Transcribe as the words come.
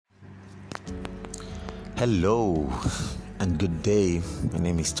Hello and good day. My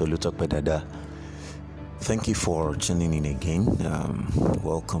name is Tolutok Pedada. Thank you for tuning in again.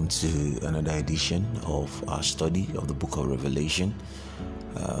 Welcome to another edition of our study of the book of Revelation.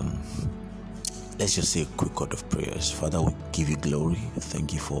 Let's just say a quick word of prayers. Father, we give you glory.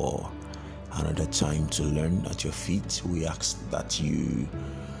 Thank you for another time to learn at your feet. We ask that you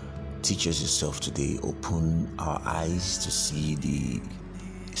teach us yourself today. Open our eyes to see the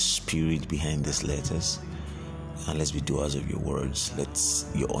spirit behind these letters, and let's be doers of your words. Let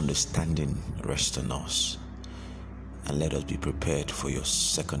your understanding rest on us, and let us be prepared for your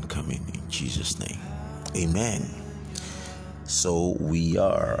second coming in Jesus' name. Amen. So we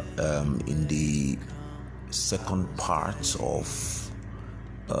are in the second part of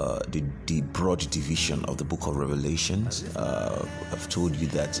the broad division of the book of Revelations. I've told you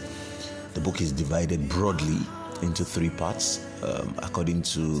that the book is divided broadly into three parts, according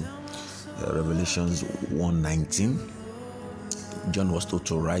to Revelations 1:19. John was told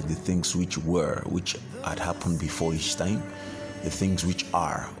to write the things which had happened before his time, the things which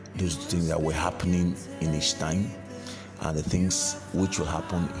are, those things that were happening in his time, and the things which will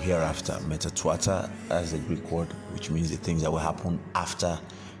happen hereafter. Metatwata as the Greek word, which means the things that will happen after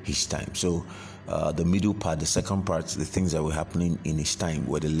his time. So the middle part, the second part, the things that were happening in his time,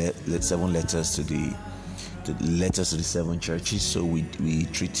 were the seven letters to the seven churches. So we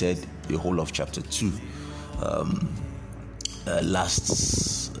treated the whole of chapter 2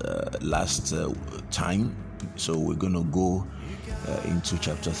 last time. So we're going to go into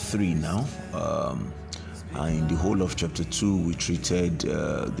chapter 3 now. And in the whole of chapter 2, we treated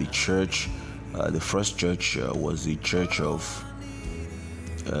the church. The first church was the church of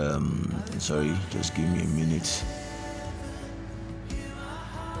just give me a minute.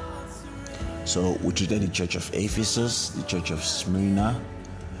 So we treated the church of Ephesus, the church of Smyrna,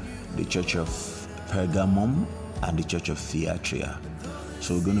 the church of Pergamum, and the church of Thyatira.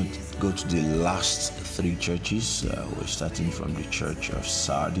 So we're going to go to the last three churches. We're starting from the church of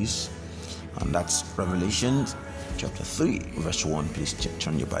Sardis, and that's Revelation chapter 3, verse 1. Please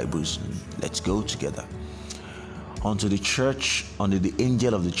turn your Bibles and let's go together. Unto the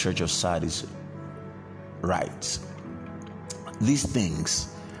angel of the church of Sardis write, these things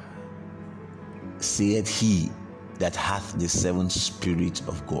saith he that hath the seven spirits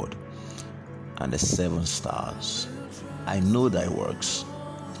of God and the seven stars. I know thy works.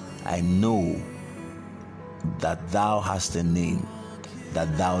 I know that thou hast a name,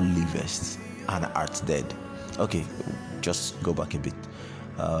 that thou livest and art dead. Okay, just go back a bit.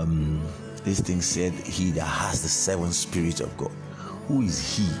 This thing said he that has the seven spirits of God. Who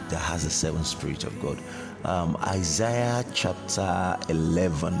is he that has the seven spirits of God? Isaiah chapter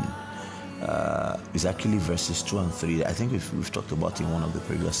 11 is actually verses 2 and 3. I think we've talked about it in one of the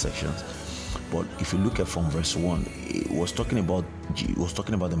previous sections. But if you look at from verse 1, it was talking about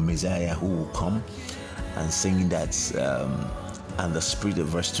the Messiah who will come, and saying that and the spirit of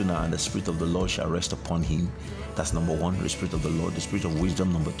verse 2 now, and the spirit of the Lord shall rest upon him. That's number 1, the spirit of the Lord. The spirit of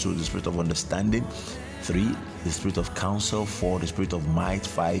wisdom, number 2, the spirit of understanding, 3, the spirit of counsel, 4, the spirit of might,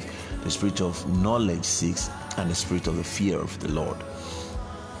 5, the spirit of knowledge, 6, and the spirit of the fear of the Lord.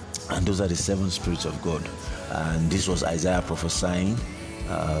 And those are the seven spirits of God. And this was Isaiah prophesying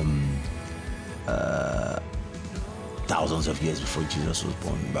thousands of years before Jesus was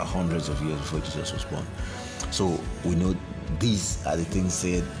born, about hundreds of years before Jesus was born. So we know these are the things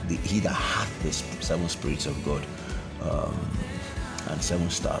said, he that hath the seven spirits of God and seven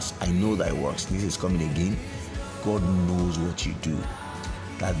stars. I know thy works. This is coming again. God knows what you do.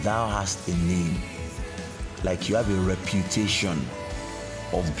 That thou hast a name, like you have a reputation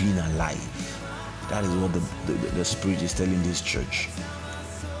of being alive. That is what the Spirit is telling this church.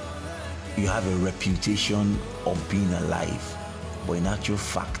 You have a reputation of being alive, but in actual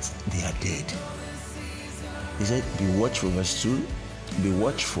fact, they are dead. He said, be watchful, verse 2, be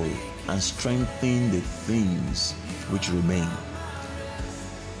watchful and strengthen the things which remain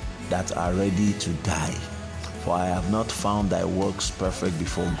that are ready to die. For I have not found thy works perfect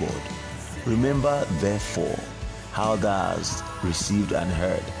before God. Remember, therefore, how thou hast received and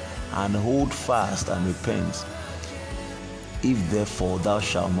heard, and hold fast and repent. If therefore thou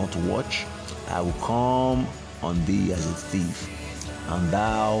shalt not watch, I will come on thee as a thief, and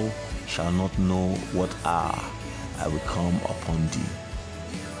thou shalt not know what hour I will come upon thee.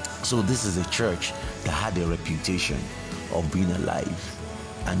 So this is a church that had a reputation of being alive,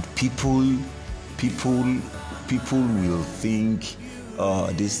 and people will think,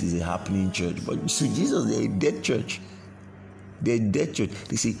 oh, this is a happening church. But you see, Jesus, they're a dead church. They're a dead church.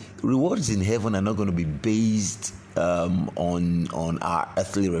 You see, rewards in heaven are not going to be based on our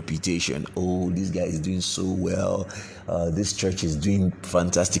earthly reputation. Oh, this guy is doing so well. This church is doing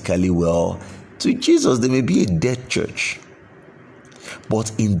fantastically well. To Jesus, there may be a dead church,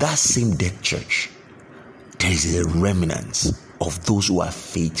 but in that same dead church, there is a remnant of those who are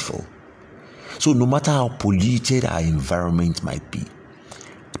faithful. So no matter how polluted our environment might be,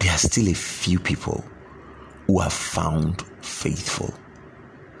 there are still a few people who are found faithful.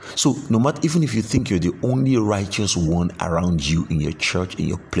 So no matter, even if you think you're the only righteous one around you in your church, in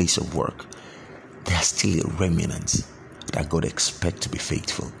your place of work, there are still a remnant that God expects to be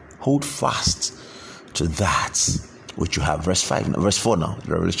faithful. Hold fast to that which you have. Verse 4 now,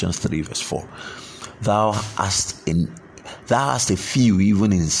 Revelation 3 verse 4. Thou hast a few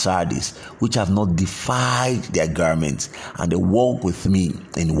even in Sardis, which have not defiled their garments, and they walk with me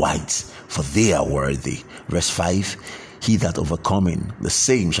in white, for they are worthy. Verse 5, he that overcoming, the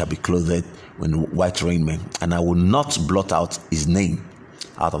same shall be clothed in white raiment, and I will not blot out his name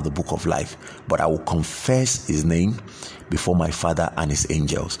out of the book of life, but I will confess his name before my Father and his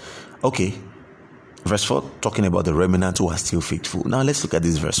angels. Okay, verse 4, talking about the remnant who are still faithful. Now let's look at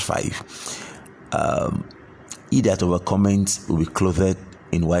this verse 5. He that overcometh will be clothed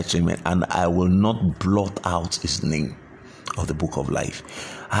in white raiment, and I will not blot out his name of the book of life.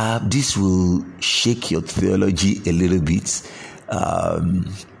 This will shake your theology a little bit, but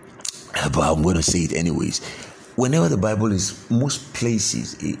I'm going to say it anyways. Whenever the Bible is, most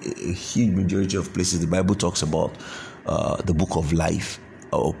places, a huge majority of places, the Bible talks about the book of life,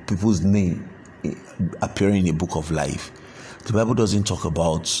 or people's name appearing in a book of life. The Bible doesn't talk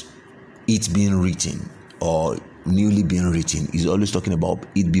about it being written or newly being written. It's always talking about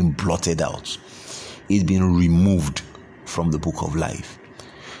it being blotted out, it being removed from the book of life.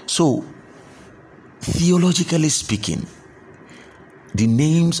 So, theologically speaking, the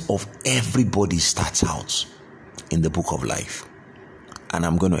names of everybody starts out in the book of life. And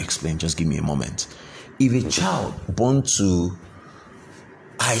I'm going to explain, just give me a moment. If a child born to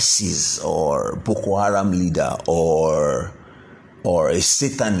ISIS or Boko Haram leader or a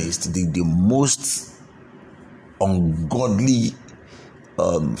Satanist, the most ungodly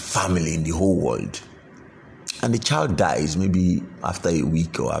family in the whole world, and the child dies maybe after a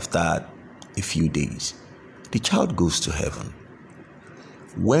week or after a few days, the child goes to heaven.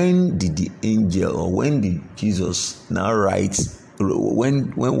 When did the angel, or when did Jesus now write,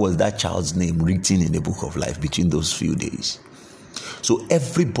 when was that child's name written in the book of life between those few days? So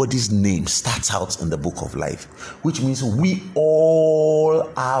everybody's name starts out in the book of life, which means we all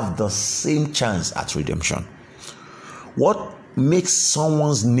have the same chance at redemption. What makes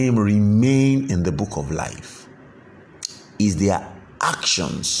someone's name remain in the book of life is their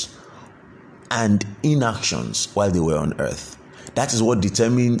actions and inactions while they were on earth. That is what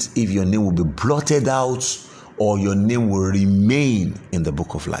determines if your name will be blotted out or your name will remain in the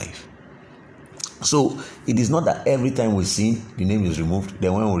book of life. So it is not that every time we sin, the name is removed.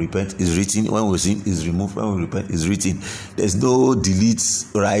 Then when we repent, it's written. When we sin, it's removed. When we repent, it's written. There's no delete,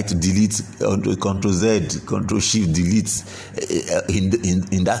 right? Delete, Control Z, Control Shift, delete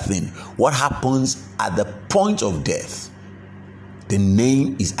in that thing. What happens at the point of death? The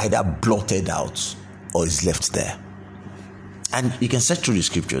name is either blotted out or is left there. And you can search through the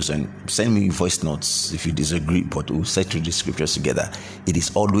scriptures and send me voice notes if you disagree, but we'll search through the scriptures together. It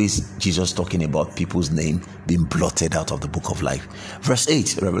is always Jesus talking about people's name being blotted out of the book of life. Verse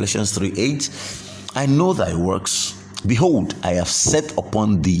 8, Revelation 3:8, I know thy works. Behold, I have set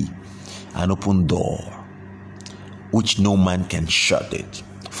upon thee an open door, which no man can shut it.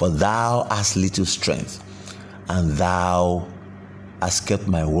 For thou hast little strength, and thou hast kept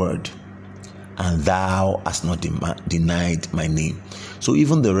my word, and thou hast not denied my name. So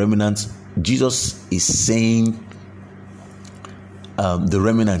even the remnant, Jesus is saying, the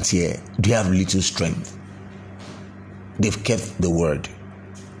remnant here, they have little strength. They've kept the word,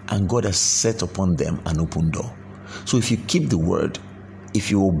 and God has set upon them an open door. So if you keep the word, if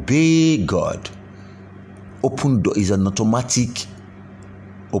you obey God, open door is an automatic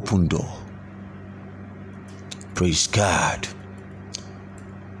open door. Praise God.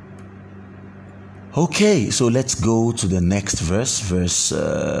 Okay, so let's go to the next verse, verse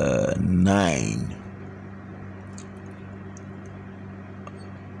 9.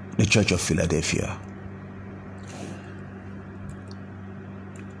 The Church of Philadelphia.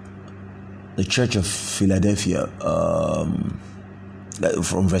 The Church of Philadelphia,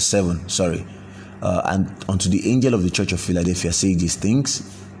 from verse 7, sorry. And unto the angel of the Church of Philadelphia say these things: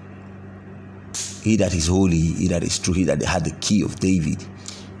 He that is holy, he that is true, he that had the key of David,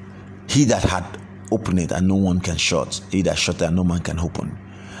 he that had opened it and no one can shut, he that shut it and no man can open.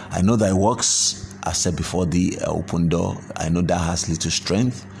 I know thy works are set before thee, open door. I know thou hast little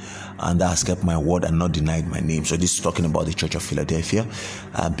strength, and thou hast kept my word and not denied my name. So this is talking about the church of Philadelphia.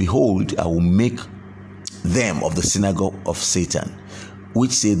 Behold, I will make them of the synagogue of Satan,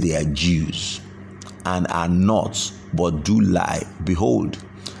 which say they are Jews, and are not, but do lie. Behold,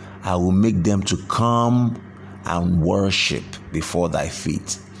 I will make them to come and worship before thy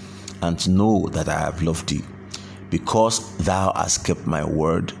feet, and to know that I have loved thee, because thou hast kept my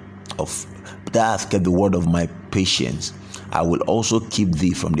word thou hast kept the word of my patience. I will also keep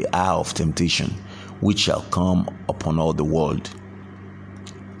thee from the hour of temptation, which shall come upon all the world,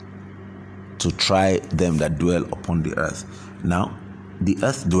 to try them that dwell upon the earth. Now, the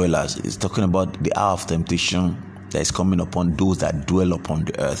earth dwellers is talking about the hour of temptation that is coming upon those that dwell upon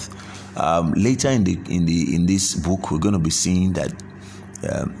the earth. Later in this book, we're going to be seeing that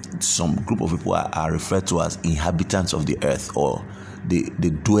some group of people are referred to as inhabitants of the earth, or the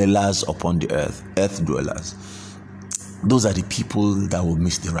dwellers upon the earth dwellers. Those are the people that will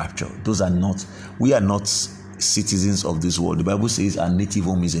miss the rapture. We are not citizens of this world. The Bible says our native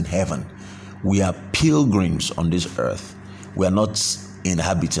home is in heaven. We are pilgrims on this earth. We are not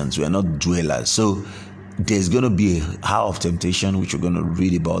inhabitants. We are not dwellers. So there's going to be a hour of temptation, which we're going to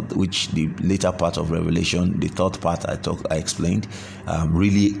read about, which the later part of Revelation, the third part I explained,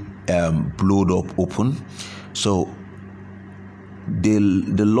 really blowed up open. So the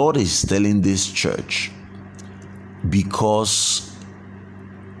Lord is telling this church, because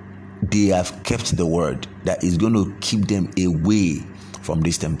they have kept the word, that is going to keep them away from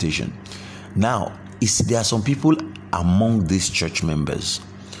this temptation. Now, there are some people among these church members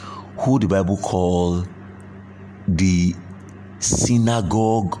who the Bible call the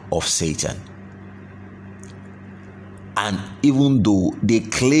synagogue of Satan. And even though they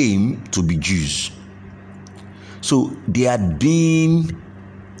claim to be Jews, so they had been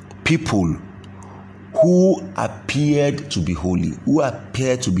people who appeared to be holy, who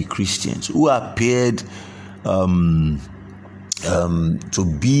appeared to be Christians, who appeared to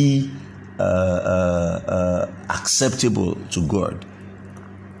be acceptable to God.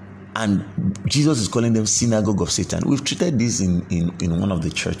 And Jesus is calling them synagogue of Satan. We've treated this in one of the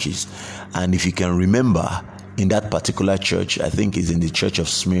churches. And if you can remember, in that particular church, I think it's in the church of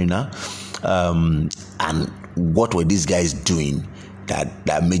Smyrna, and what were these guys doing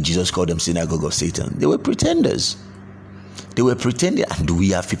that made Jesus call them synagogue of Satan? They were pretenders. They were pretending. And do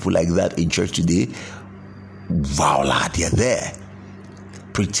we have people like that in church today? Voila, they're there.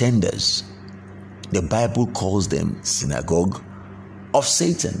 Pretenders. The Bible calls them synagogue of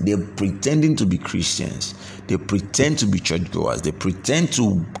Satan. They're pretending to be Christians. They pretend to be churchgoers. They pretend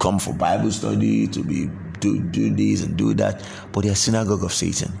to come for Bible study, to do this and do that, but they're synagogue of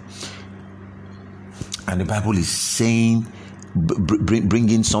Satan. And the Bible is saying,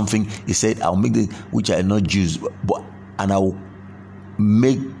 bringing something. He said, I'll make them which are not Jews, and I'll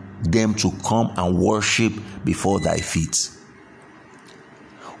make them to come and worship before thy feet.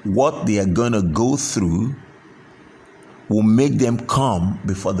 What they are going to go through will make them come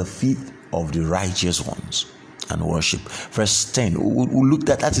before the feet of the righteous ones and worship. Verse 10. We'll look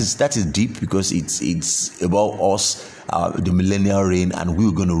at that is deep, because it's about us, the millennial reign, and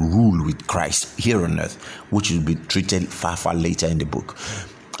we're going to rule with Christ here on earth, which will be treated far later in the book.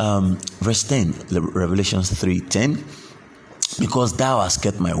 Verse 10, Revelation 3:10. Because thou hast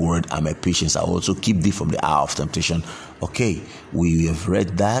kept my word and my patience, I will also keep thee from the hour of temptation. Okay, we have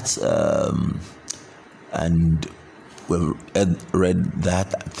read that, and we've read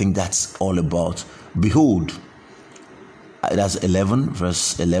that. I think that's all about. Behold, that's 11,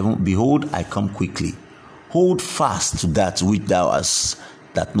 verse 11. Behold, I come quickly. Hold fast to that which thou hast,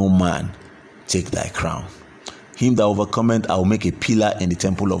 that no man take thy crown. Him that overcometh, I will make a pillar in the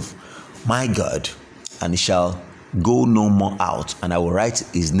temple of my God, and he shall go no more out. And I will write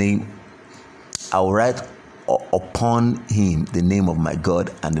his name. I will write upon him the name of my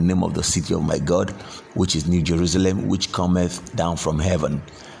God, and the name of the city of my God, which is New Jerusalem, which cometh down from heaven.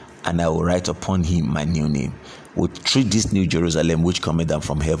 And I will write upon him my new name. We'll treat this New Jerusalem, which cometh down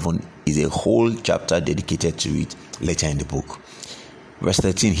from heaven, is a whole chapter dedicated to it later in the book. Verse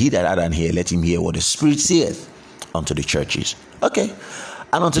 13, he that had an ear, let him hear what the Spirit saith unto the churches. Okay,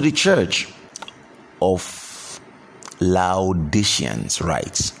 and unto the church of Laodiceans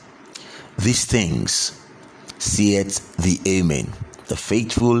writes, these things saith the Amen, the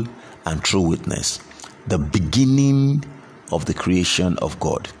faithful and true witness, the beginning of the creation of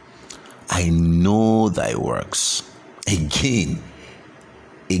God. I know thy works. Again,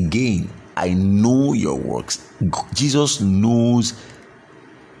 I know your works. Jesus knows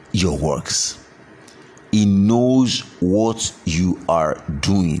your works. He knows what you are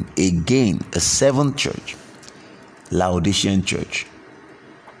doing. Again, a seventh church, Laodicean church.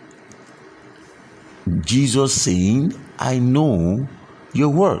 Jesus saying, I know your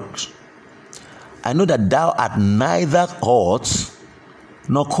works. I know that thou art neither hot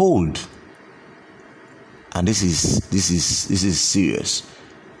nor cold. And this is serious.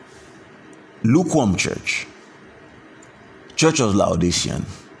 Lukewarm church. Church of Laodicean.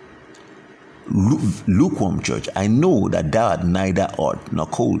 Lukewarm church. I know that thou art neither hot nor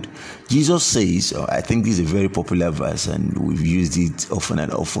cold. Jesus says, I think this is a very popular verse and we've used it often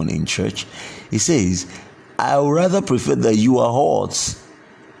and often in church. He says, I would rather prefer that you are hot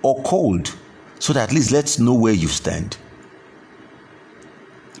or cold, so that at least let's know where you stand.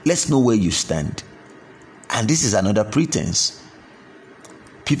 Let's know where you stand. And this is another pretense.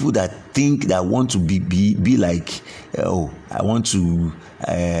 People that think that want to be like, I want to.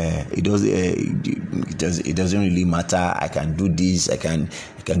 It doesn't really matter. I can do this. I can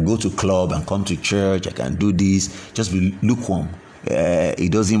go to club and come to church. I can do this. Just be lukewarm.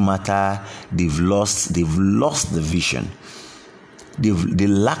 It doesn't matter. They've lost the vision. They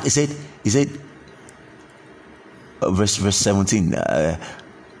lack. He said. Verse 17.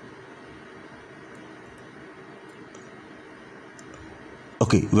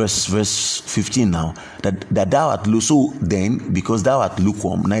 Verse 15 now. That thou art low. So then, because thou art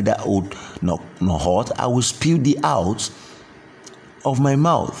lukewarm, neither old nor hot, I will spew thee out of my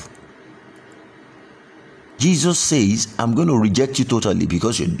mouth. Jesus says, I'm going to reject you totally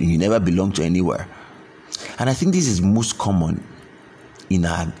because you never belong to anywhere. And I think this is most common in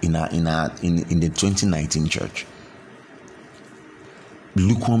the 2019 church.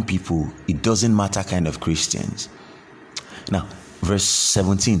 Lukewarm people, it doesn't matter kind of Christians. Now, verse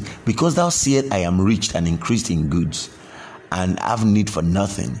 17, because thou seest I am rich and increased in goods, and have need for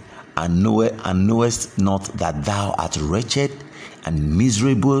nothing, and knowest not that thou art wretched and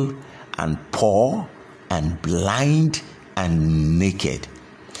miserable and poor and blind and naked.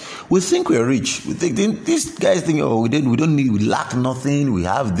 We think we're rich. We think these guys think, we don't need, we lack nothing. We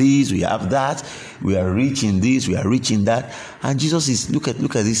have this, we have that. We are rich in this, we are rich in that. And Jesus is look at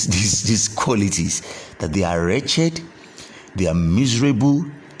these qualities, that they are wretched, they are miserable,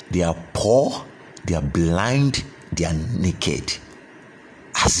 they are poor, they are blind, they are naked.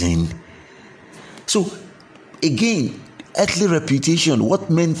 As in, so again, earthly reputation, what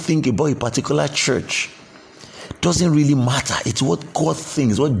men think about a particular church doesn't really matter. It's what God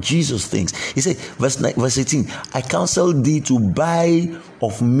thinks, what Jesus thinks. He said, verse 18, I counsel thee to buy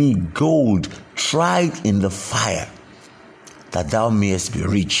of me gold tried in the fire, that thou mayest be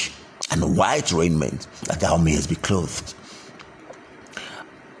rich, and white raiment, that thou mayest be clothed,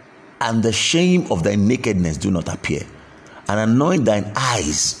 and the shame of thy nakedness do not appear, and anoint thine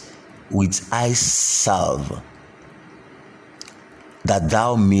eyes with eye salve, that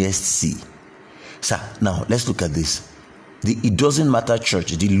thou mayest see. So now let's look at this. It doesn't matter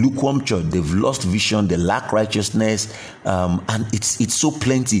church, the lukewarm church, they've lost vision, they lack righteousness, and it's so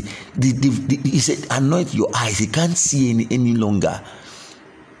plenty. He said, anoint your eyes. He can't see any longer.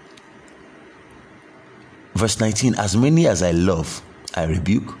 Verse 19, as many as I love, I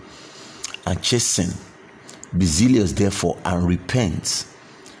rebuke and chasten. Be zealous therefore and repent.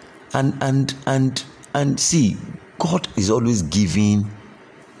 And see, God is always giving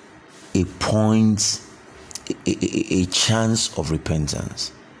a point, a chance of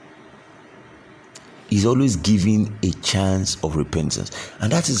repentance. He's always giving a chance of repentance.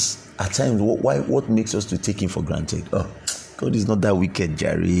 And that is at times what makes us to take him for granted. God is not that wicked,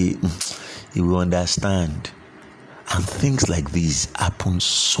 Jerry. He will understand. And things like these happen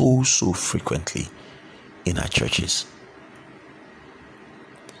so frequently in our churches.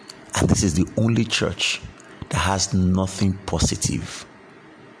 And this is the only church that has nothing positive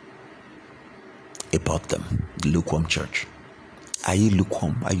about them, the lukewarm church. Are you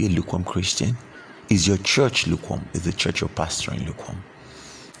lukewarm? Are you a lukewarm Christian? Is your church lukewarm? Is the church you're pastoring lukewarm?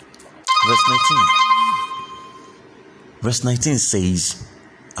 Verse 19 says,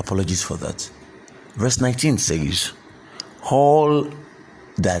 apologies for that. Verse 19 says, all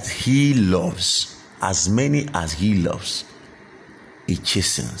that he loves, as many as he loves, he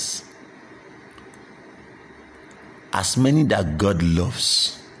chastens. As many that God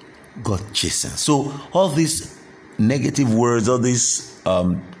loves, God chastens. So all these negative words, all this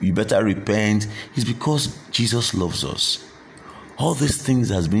you better repent, is because Jesus loves us. All these things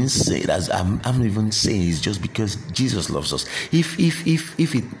has been said, as I'm even saying, is just because Jesus loves us. If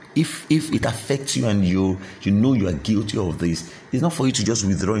it affects you and you know you are guilty of this, it's not for you to just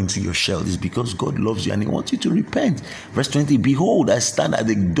withdraw into your shell. It's because God loves you and he wants you to repent. Verse 20, behold, I stand at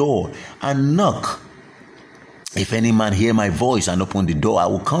the door and knock. If any man hear my voice and open the door, I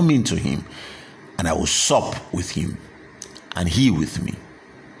will come into him and I will sup with him and he with me.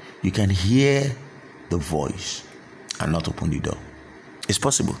 You can hear the voice and not open the door. It's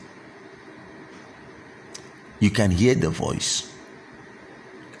possible. You can hear the voice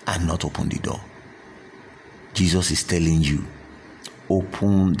and not open the door. Jesus is telling you,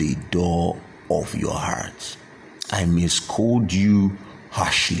 open the door of your heart. I may scold you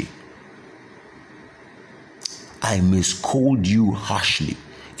harshly. I may scold you harshly.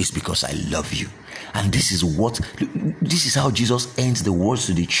 It's because I love you. And this is how Jesus ends the words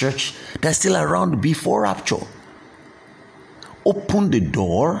to the church that's still around before rapture. Open the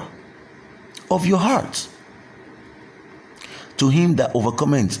door of your heart. To him that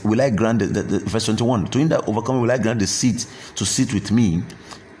overcometh will I grant the verse 21. To him that overcometh will I grant the seat to sit with me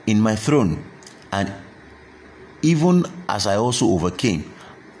in my throne. And even as I also overcame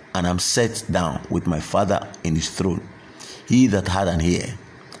and am set down with my Father in his throne. He that had an ear,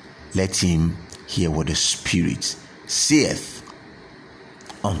 let him hear what the Spirit saith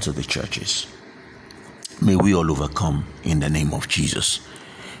unto the churches. May we all overcome in the name of Jesus.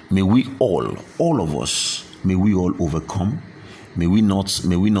 May we all of us, may we all overcome. May we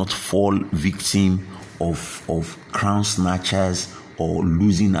not fall victim of crown snatchers or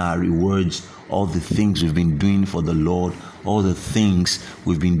losing our rewards, all the things we've been doing for the Lord, all the things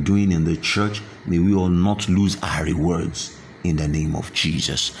we've been doing in the church. May we all not lose our rewards in the name of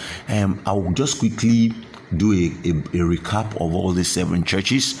Jesus. I will just quickly do a recap of all the 7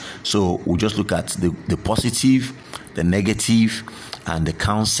 churches. So we'll just look at the positive, the negative, and the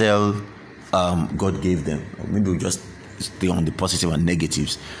counsel God gave them. Maybe we'll just stay on the positive and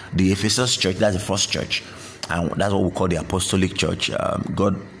negatives. The Ephesus church, that's the first church, and that's what we call the apostolic church.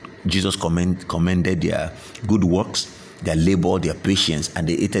 Jesus commended their good works, their labor, their patience, and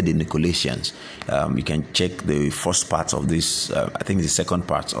they hated the Nicolaitans. You can check the first part of this. I think the second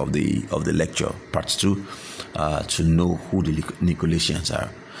part of the lecture, part 2, to know who the Nicolaitans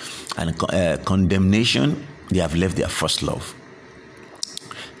are. And condemnation, they have left their first love.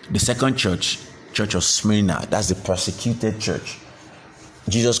 The second church of Smyrna, that's the persecuted church.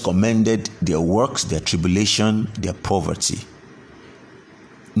 Jesus commended their works, their tribulation, their poverty.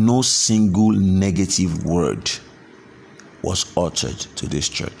 No single negative word was uttered to this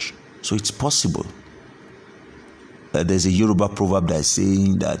church. So it's possible. There's a Yoruba proverb that is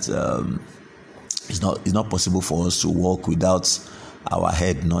saying that it's not possible for us to walk without our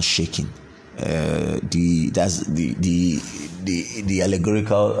head not shaking. The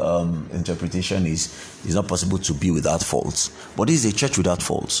allegorical interpretation is not possible to be without faults. But this is a church without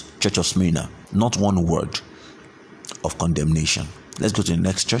faults. Church of Smyrna. Not one word of condemnation. Let's go to the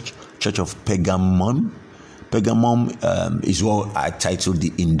next church. Church of Pergamum. Pergamum is what I titled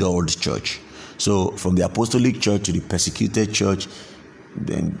the indulged church. So from the apostolic church to the persecuted church,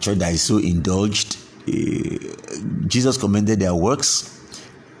 the church that is so indulged, Jesus commended their works.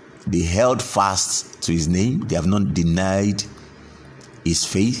 They held fast to his name. They have not denied his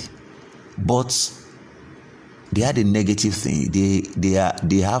faith, but they had a negative thing.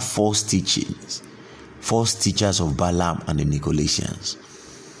 They have false teachings, false teachers of Balaam and the Nicolaitans.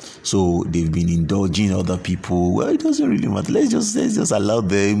 So they've been indulging other people. Well, it doesn't really matter. Let's just allow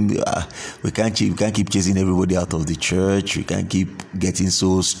them. We can't keep chasing everybody out of the church. We can't keep getting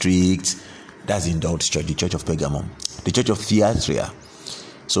so strict. That's the indulged church, the church of Pergamum. The church of Thyatira.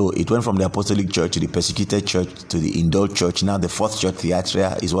 So it went from the apostolic church to the persecuted church to the indulged church. Now the fourth church,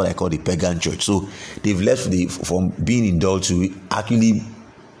 Thyatira, is what I call the pagan church. So they've left from being indulged to actually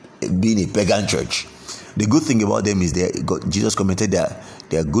being a pagan church. The good thing about them is Jesus commented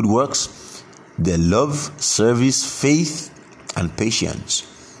their good works, their love, service, faith, and patience.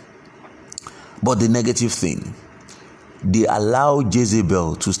 But the negative thing, they allow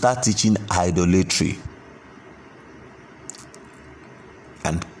Jezebel to start teaching idolatry.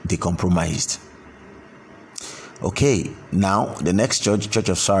 And they compromised. Okay, now the next church, Church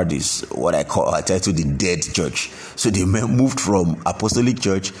of Sardis, what I titled the dead church. So they moved from apostolic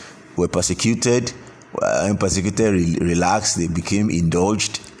church, were persecuted, and persecuted relaxed, they became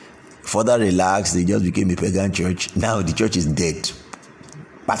indulged. Further relaxed, they just became a pagan church. Now the church is dead.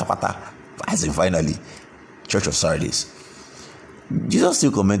 As in finally, Church of Sardis. Jesus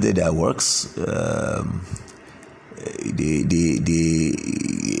still commended their works. A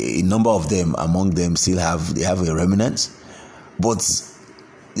number of them among them still have a remnant, but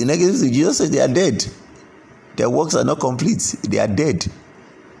the negative thing, Jesus said they are dead. Their works are not complete. They are dead.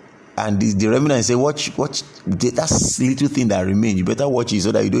 And the remnant say, watch that little thing that remains. You better watch it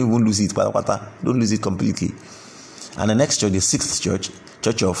so that you don't even lose it. Don't lose it completely. And the next church, the sixth church,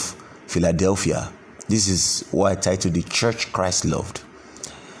 Church of Philadelphia. This is what I titled The Church Christ Loved.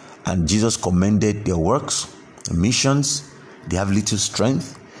 And Jesus commended their works, their missions. They have little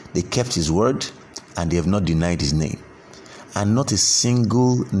strength. They kept his word, and they have not denied his name. And not a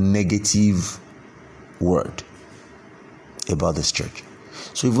single negative word about this church.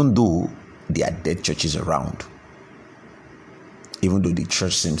 So even though there are dead churches around, even though the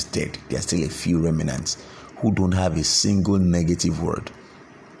church seems dead, there are still a few remnants who don't have a single negative word.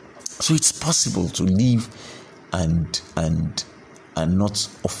 So it's possible to live and not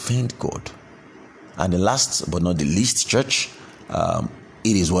offend God. And the last but not the least church, it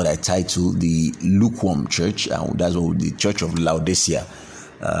is what I title the lukewarm church. That's what the Church of Laodicea.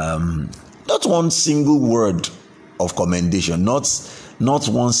 Not one single word of commendation, not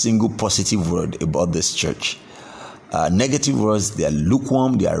one single positive word about this church. Negative words: they are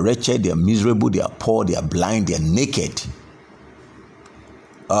lukewarm, they are wretched, they are miserable, they are poor, they are blind, they are naked.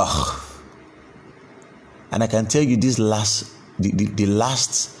 And I can tell you the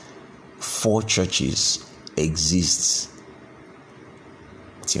last 4 churches exist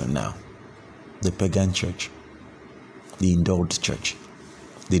till now. The pagan church, the indulged church,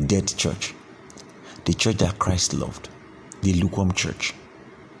 the dead church, the church that Christ loved, the lukewarm church.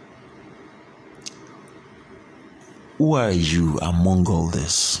 Who are you among all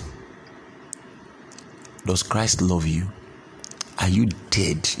this? Does Christ love you? Are you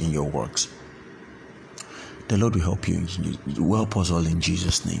dead in your works? The Lord will help you. Will help us all in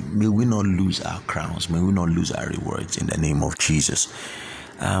Jesus' name. May we not lose our crowns. May we not lose our rewards in the name of Jesus.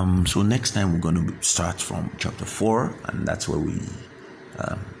 So next time we're going to start from chapter 4, and that's where we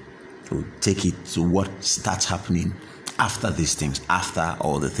will take it to what starts happening after these things, after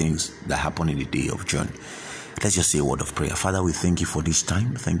all the things that happen in the day of June. Let's just say a word of prayer. Father, we thank you for this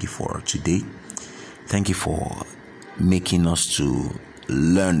time. Thank you for today. Thank you for making us to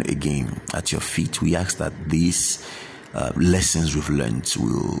learn again at your feet. We ask that these lessons we've learned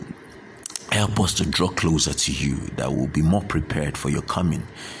will help us to draw closer to you, that we'll be more prepared for your coming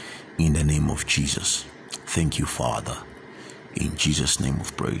in the name of Jesus. Thank you, Father. In Jesus' name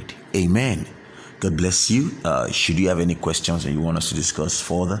we've prayed. Amen. God bless you. Should you have any questions and you want us to discuss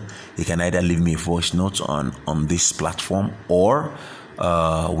further, you can either leave me a voice note on this platform, or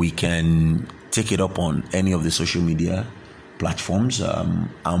we can take it up on any of the social media platforms. I'm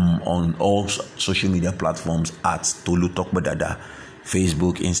on all social media platforms at Tolu Tokbadada,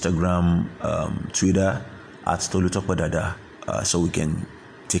 Facebook, Instagram, Twitter at Tolu Tokbadada, so we can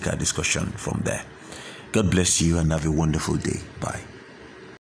take our discussion from there. God bless you and have a wonderful day. Bye.